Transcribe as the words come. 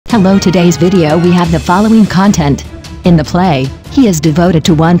Hello, today's video we have the following content. In the play, he is devoted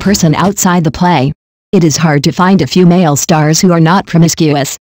to one person outside the play. It is hard to find a few male stars who are not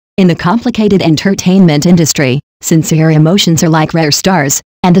promiscuous. In the complicated entertainment industry, sincere emotions are like rare stars,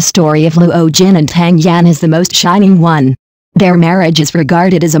 and the story of Luo Jin and Tang Yan is the most shining one. Their marriage is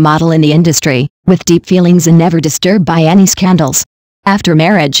regarded as a model in the industry, with deep feelings and never disturbed by any scandals. After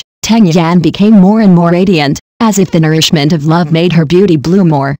marriage, Tang Yan became more and more radiant, as if the nourishment of love made her beauty bloom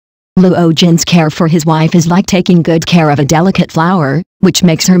more. Luo Jin's care for his wife is like taking good care of a delicate flower, which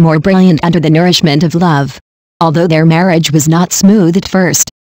makes her more brilliant under the nourishment of love. Although their marriage was not smooth at first,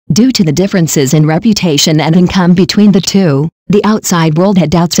 due to the differences in reputation and income between the two, the outside world had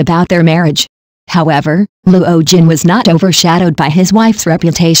doubts about their marriage. However, Luo Jin was not overshadowed by his wife's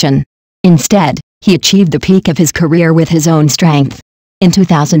reputation. Instead, he achieved the peak of his career with his own strength. In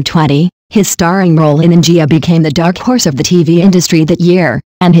 2020, his starring role in Injia became the dark horse of the TV industry that year,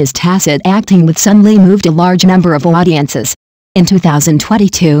 and his tacit acting with Sun Li moved a large number of audiences. In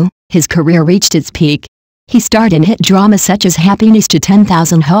 2022, his career reached its peak. He starred in hit dramas such as Happiness to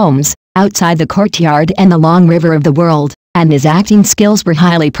 10,000 Homes, Outside the Courtyard and The Long River of the World, and his acting skills were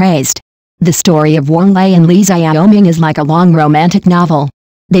highly praised. The story of Wang and Xiaomeng is like a long romantic novel.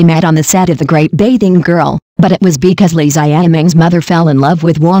 They met on the set of The Great Bathing Girl, but it was because Xiaomeng's mother fell in love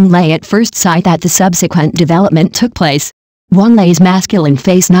with Wang at first sight that the subsequent development took place. Wang's masculine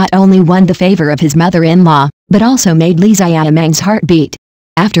face not only won the favor of his mother-in-law, but also made Xiaomeng's heart beat.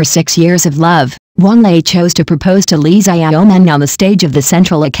 After 6 years of love, Wang chose to propose to Xiaomeng on the stage of the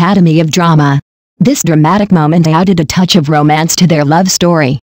Central Academy of Drama. This dramatic moment added a touch of romance to their love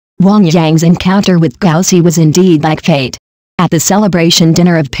story. Wang Yang's encounter with Gaoxi was indeed like fate. At the celebration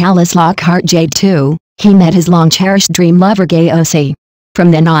dinner of Palace Lockhart Jade II, he met his long-cherished dream lover Gaoxi.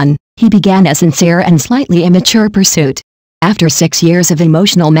 From then on, he began a sincere and slightly immature pursuit. After 6 years of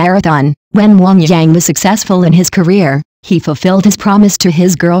emotional marathon, when Wang Yang was successful in his career, he fulfilled his promise to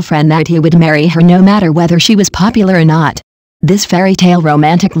his girlfriend that he would marry her no matter whether she was popular or not. This fairy tale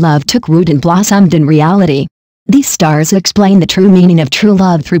romantic love took root and blossomed in reality. These stars explain the true meaning of true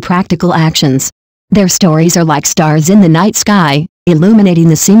love through practical actions. Their stories are like stars in the night sky, illuminating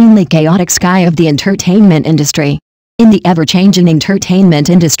the seemingly chaotic sky of the entertainment industry. In the ever-changing entertainment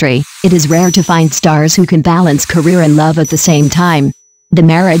industry, it is rare to find stars who can balance career and love at the same time. The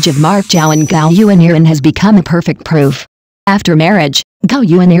marriage of Mark Zhao and Gao Yuaniran has become a perfect proof. After marriage, Gao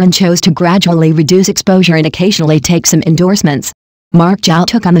Yuaniran chose to gradually reduce exposure and occasionally take some endorsements. Mark Zhao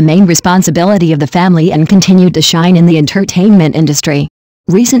took on the main responsibility of the family and continued to shine in the entertainment industry.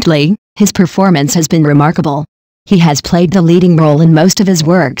 Recently, his performance has been remarkable. He has played the leading role in most of his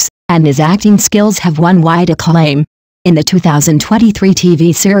works, and his acting skills have won wide acclaim. In the 2023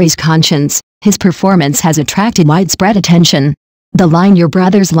 TV series Conscience, his performance has attracted widespread attention. The line "Your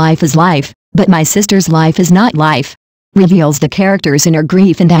brother's life is life, but my sister's life is not life" reveals the character's inner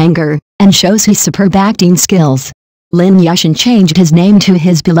grief and anger, and shows his superb acting skills. Lin Yushin changed his name to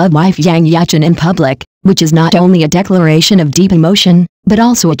his beloved wife Yang Yushin in public, which is not only a declaration of deep emotion, but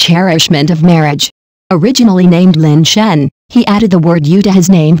also a cherishment of marriage. Originally named Lin Shen, he added the word Yu to his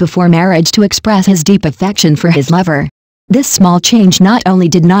name before marriage to express his deep affection for his lover. This small change not only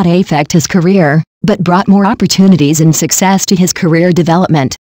did not affect his career, but brought more opportunities and success to his career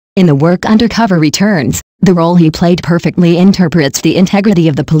development. In the work Undercover Returns, the role he played perfectly interprets the integrity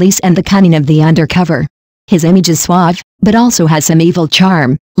of the police and the cunning of the undercover. His image is suave, but also has some evil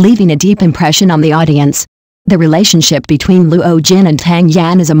charm, leaving a deep impression on the audience. The relationship between Luo Jin and Tang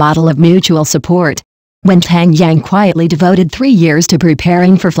Yan is a model of mutual support. When Tang Yan quietly devoted 3 years to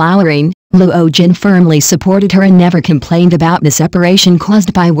preparing for flowering, Luo Jin firmly supported her and never complained about the separation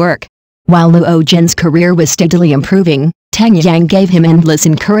caused by work. While Luo Jin's career was steadily improving, Tang Yan gave him endless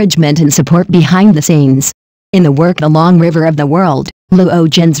encouragement and support behind the scenes. In the work The Long River of the World, Luo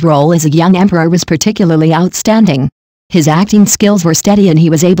Jin's role as a young emperor was particularly outstanding. His acting skills were steady and he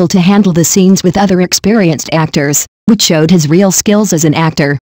was able to handle the scenes with other experienced actors, which showed his real skills as an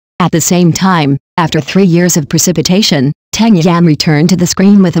actor. At the same time, after 3 years of precipitation, Tang Yan returned to the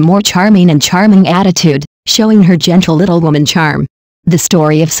screen with a more charming attitude, showing her gentle little woman charm. The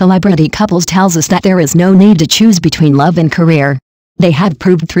story of celebrity couples tells us that there is no need to choose between love and career. They have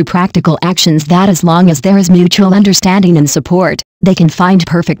proved through practical actions that as long as there is mutual understanding and support, they can find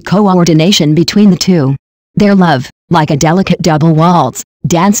perfect coordination between the two. Their love, like a delicate double waltz,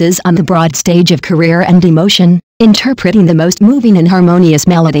 dances on the broad stage of career and emotion, interpreting the most moving and harmonious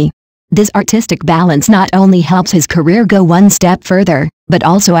melody. This artistic balance not only helps his career go one step further, but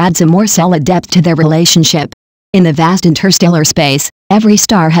also adds a more solid depth to their relationship. In the vast interstellar space, every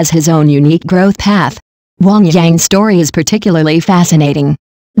star has his own unique growth path. Wang Yang's story is particularly fascinating.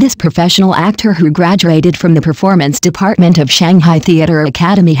 This professional actor who graduated from the performance department of Shanghai Theatre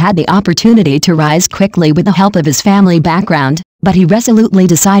Academy had the opportunity to rise quickly with the help of his family background, but he resolutely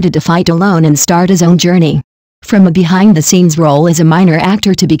decided to fight alone and start his own journey. From a behind-the-scenes role as a minor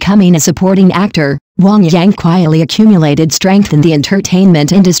actor to becoming a supporting actor, Wang quietly accumulated strength in the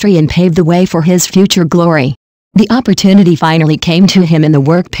entertainment industry and paved the way for his future glory. The opportunity finally came to him in the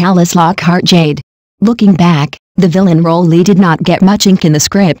work Palace Lockhart Jade. Looking back, the villain role Lee did not get much ink in the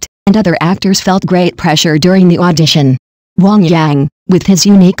script, and other actors felt great pressure during the audition. Wang, with his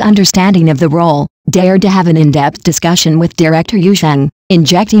unique understanding of the role, dared to have an in-depth discussion with director Yu Sheng,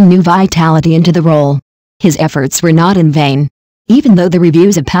 injecting new vitality into the role. His efforts were not in vain. Even though the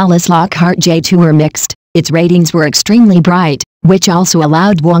reviews of Palace Lockhart J2 were mixed, its ratings were extremely bright, which also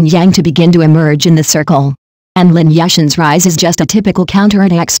allowed Wang to begin to emerge in the circle. And Lin Yushin's rise is just a typical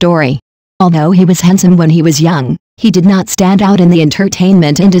counterattack story. Although he was handsome when he was young, he did not stand out in the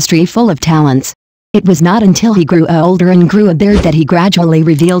entertainment industry full of talents. It was not until he grew older and grew a beard that he gradually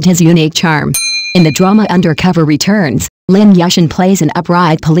revealed his unique charm. In the drama Undercover Returns, Lin Yushin plays an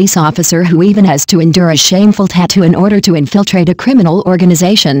upright police officer who even has to endure a shameful tattoo in order to infiltrate a criminal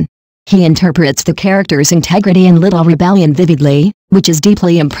organization. He interprets the character's integrity and little rebellion vividly, which is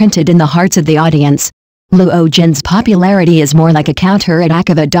deeply imprinted in the hearts of the audience. Luo Jin's popularity is more like a counterattack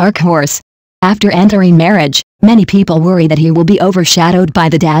of a dark horse. After entering marriage, many people worry that he will be overshadowed by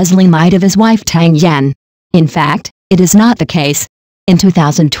the dazzling might of his wife Tang. In fact, it is not the case. In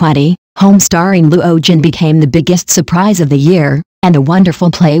 2020, Home starring Luo Jin became the biggest surprise of the year, and the wonderful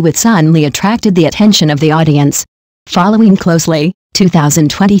play with Sun Li attracted the attention of the audience. Following closely,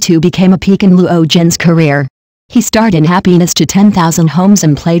 2022 became a peak in Luo Jin's career. He starred in Happiness to 10,000 Homes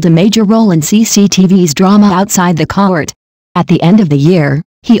and played a major role in CCTV's drama Outside the Court. At the end of the year,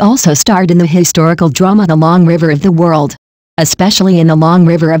 he also starred in the historical drama The Long River of the World. Especially in The Long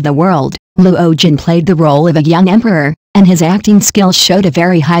River of the World, Luo Jin played the role of a young emperor, and his acting skills showed a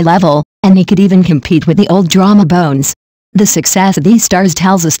very high level, and he could even compete with the old drama bones. The success of these stars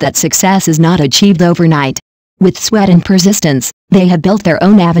tells us that success is not achieved overnight. With sweat and persistence, they have built their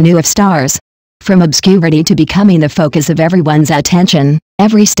own avenue of stars. From obscurity to becoming the focus of everyone's attention,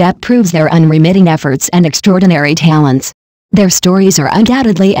 every step proves their unremitting efforts and extraordinary talents. Their stories are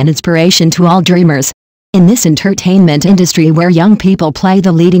undoubtedly an inspiration to all dreamers. In this entertainment industry where young people play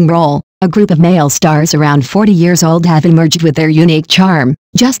the leading role, a group of male stars around 40 years old have emerged with their unique charm,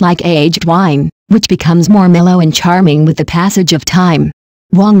 just like aged wine, which becomes more mellow and charming with the passage of time.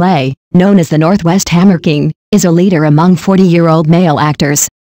 Wang Lei, known as the Northwest Hammer King, is a leader among 40-year-old male actors.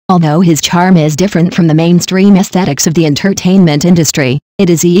 Although his charm is different from the mainstream aesthetics of the entertainment industry, it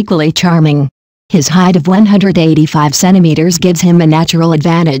is equally charming. His height of 185 centimeters gives him a natural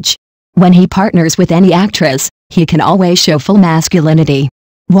advantage. When he partners with any actress, he can always show full masculinity.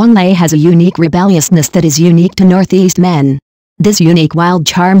 Wang Lei has a unique rebelliousness that is unique to Northeast men. This unique wild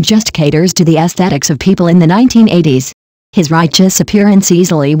charm just caters to the aesthetics of people in the 1980s. His righteous appearance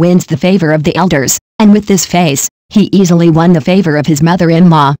easily wins the favor of the elders, and with this face, he easily won the favor of his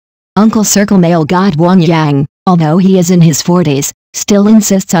mother-in-law. Uncle Circle male god Wang, although he is in his 40s, still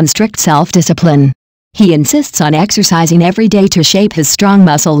insists on strict self-discipline. He insists on exercising every day to shape his strong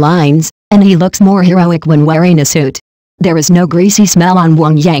muscle lines, and he looks more heroic when wearing a suit. There is no greasy smell on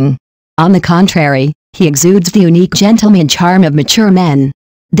Wang. On the contrary, he exudes the unique gentleman charm of mature men.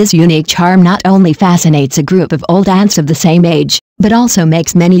 This unique charm not only fascinates a group of old aunts of the same age, but also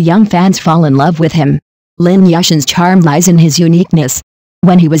makes many young fans fall in love with him. Lin Yushin's charm lies in his uniqueness.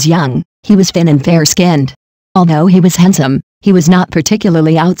 When he was young, he was thin and fair-skinned. Although he was handsome, he was not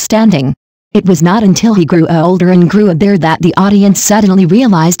particularly outstanding. It was not until he grew older and grew a beard that the audience suddenly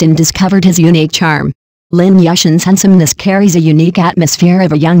realized and discovered his unique charm. Lin Yushin's handsomeness carries a unique atmosphere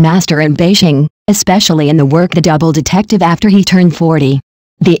of a young master in Beijing, especially in the work The Double Detective after he turned 40.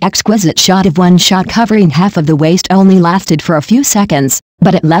 The exquisite shot of one shot covering half of the waist only lasted for a few seconds,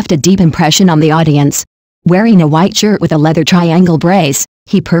 but it left a deep impression on the audience. Wearing a white shirt with a leather triangle brace,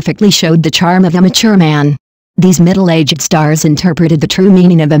 he perfectly showed the charm of a mature man. These middle-aged stars interpreted the true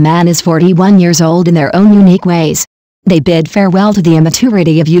meaning of a man as 41 years old in their own unique ways. They bid farewell to the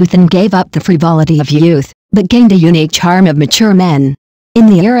immaturity of youth and gave up the frivolity of youth, but gained a unique charm of mature men. In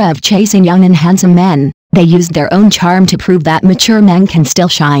the era of chasing young and handsome men, they used their own charm to prove that mature men can still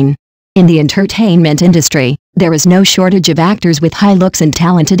shine. In the entertainment industry, there is no shortage of actors with high looks and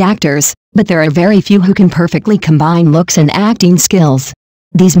talented actors, but there are very few who can perfectly combine looks and acting skills.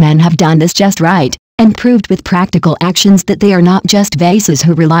 These men have done this just right, and proved with practical actions that they are not just vases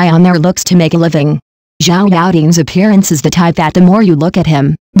who rely on their looks to make a living. Zhao Yaoting's appearance is the type that the more you look at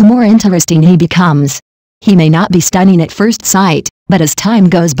him, the more interesting he becomes. He may not be stunning at first sight, But as time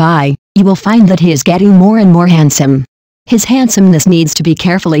goes by, you will find that he is getting more and more handsome. His handsomeness needs to be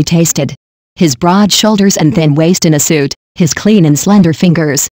carefully tasted. His broad shoulders and thin waist in a suit, his clean and slender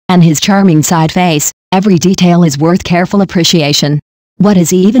fingers, and his charming side face, every detail is worth careful appreciation. What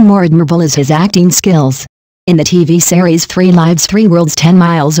is even more admirable is his acting skills. In the TV series 3 Lives 3 Worlds 10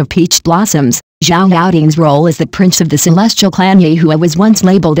 Miles of Peach Blossoms, Zhao Yaoding's role as the prince of the celestial clan Yihua was once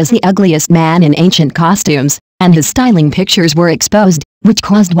labeled as the ugliest man in ancient costumes, and his styling pictures were exposed, which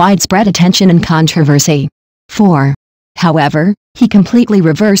caused widespread attention and controversy. 4. However, he completely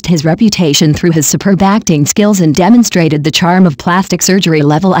reversed his reputation through his superb acting skills and demonstrated the charm of plastic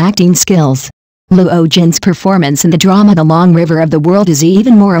surgery-level acting skills. Luo Jin's performance in the drama The Long River of the World is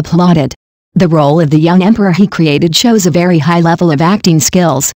even more applauded. The role of the young emperor he created shows a very high level of acting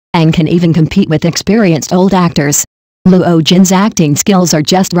skills, and can even compete with experienced old actors. Luo Jin's acting skills are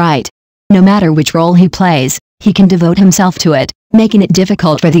just right. No matter which role he plays, he can devote himself to it, making it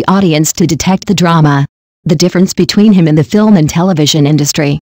difficult for the audience to detect the drama. The difference between him and the film and television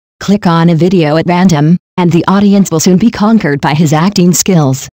industry. Click on a video at random, and the audience will soon be conquered by his acting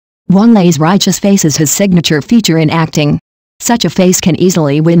skills. Wang Lei's righteous face is his signature feature in acting. Such a face can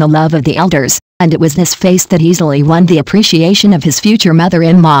easily win the love of the elders, and it was this face that easily won the appreciation of his future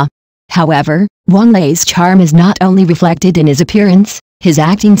mother-in-law. However, Wang Lei's charm is not only reflected in his appearance, his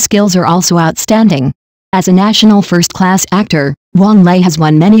acting skills are also outstanding. As a national first-class actor, Wang Lei has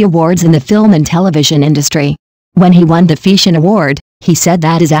won many awards in the film and television industry. When he won the Feitian Award, he said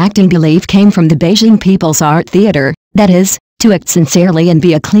that his acting belief came from the Beijing People's Art Theater, that is, to act sincerely and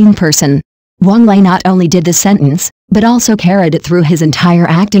be a clean person. Wang Lei not only did this sentence, but also carried it through his entire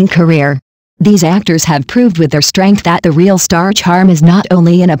acting career. These actors have proved with their strength that the real star charm is not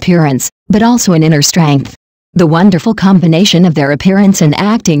only in appearance, but also in inner strength. The wonderful combination of their appearance and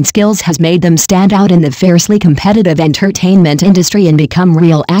acting skills has made them stand out in the fiercely competitive entertainment industry and become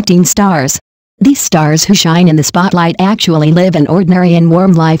real acting stars. These stars who shine in the spotlight actually live an ordinary and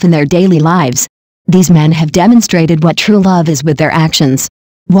warm life in their daily lives. These men have demonstrated what true love is with their actions.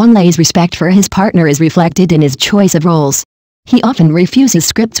 Wang Lei's respect for his partner is reflected in his choice of roles. He often refuses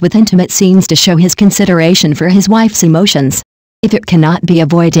scripts with intimate scenes to show his consideration for his wife's emotions. If it cannot be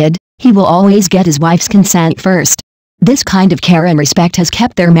avoided, he will always get his wife's consent first. This kind of care and respect has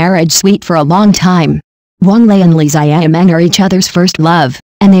kept their marriage sweet for a long time. Wang Lei and Xiaomeng are each other's first love,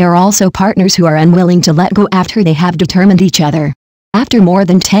 and they are also partners who are unwilling to let go after they have determined each other. After more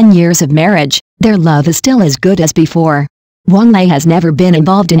than 10 years of marriage, their love is still as good as before. Wang Lei has never been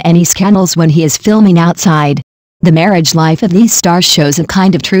involved in any scandals when he is filming outside. The marriage life of these stars shows a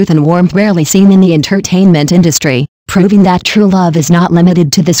kind of truth and warmth rarely seen in the entertainment industry, proving that true love is not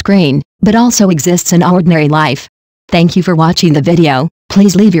limited to the screen, but also exists in ordinary life. Thank you for watching the video.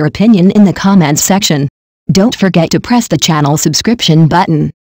 Please leave your opinion in the comments section. Don't forget to press the channel subscription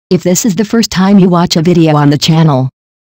button. If this is the first time you watch a video on the channel,